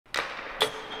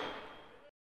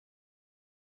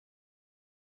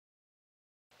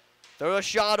Throw a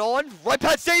shot on. Right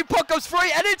pad save. Puck goes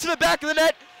free and into the back of the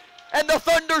net. And the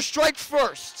Thunder strike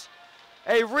first.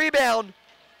 A rebound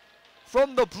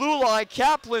from the blue line.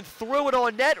 Kaplan threw it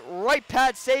on net. Right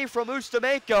pad save from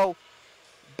Ustamenko.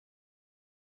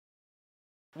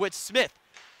 With Smith.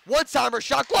 One-timer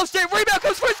shot. Close save. Rebound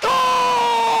comes free.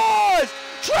 Scores!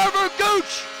 Trevor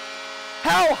Gooch.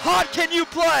 How hot can you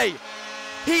play?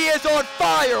 He is on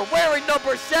fire, wearing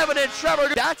number 7, and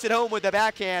Trevor bats it home with the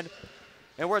backhand.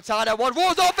 And we're tied at 1.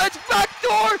 Royals offense,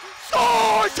 backdoor,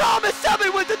 scores! Thomas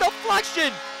 7 with the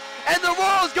deflection. And the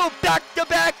Royals go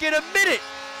back-to-back in a minute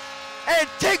and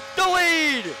take the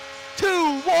lead.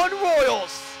 2-1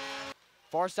 Royals.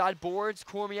 Far side boards,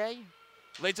 Cormier.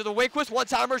 Late to the Wakequist,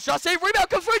 one-timer, shot save, rebound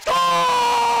comes free,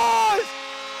 scores!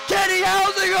 Kenny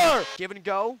Hausinger! Give and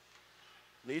go.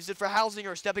 Leaves it for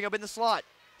Hausinger, stepping up in the slot.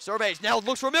 Surveys, now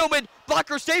looks for Millman.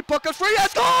 Blocker save, puck goes free, and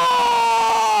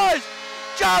scores!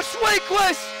 Josh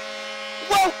Wakequist!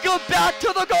 Welcome back to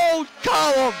the gold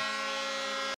column!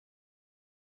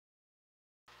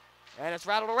 And it's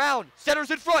rattled around. Center's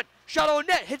in front. Shot on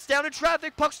net, hits down in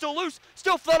traffic, puck still loose.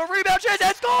 Still flooded, rebound chance,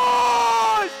 and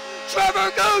scores!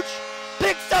 Trevor Gooch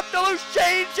picks up the loose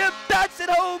change and bats it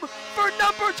home for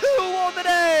number 2 on the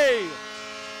day.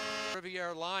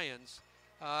 Riviera Lions,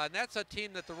 and that's a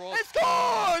team that the Royals... And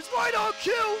scores! Right on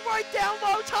cue, right down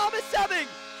low, Thomas Ebbing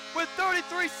with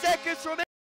 33 seconds remaining.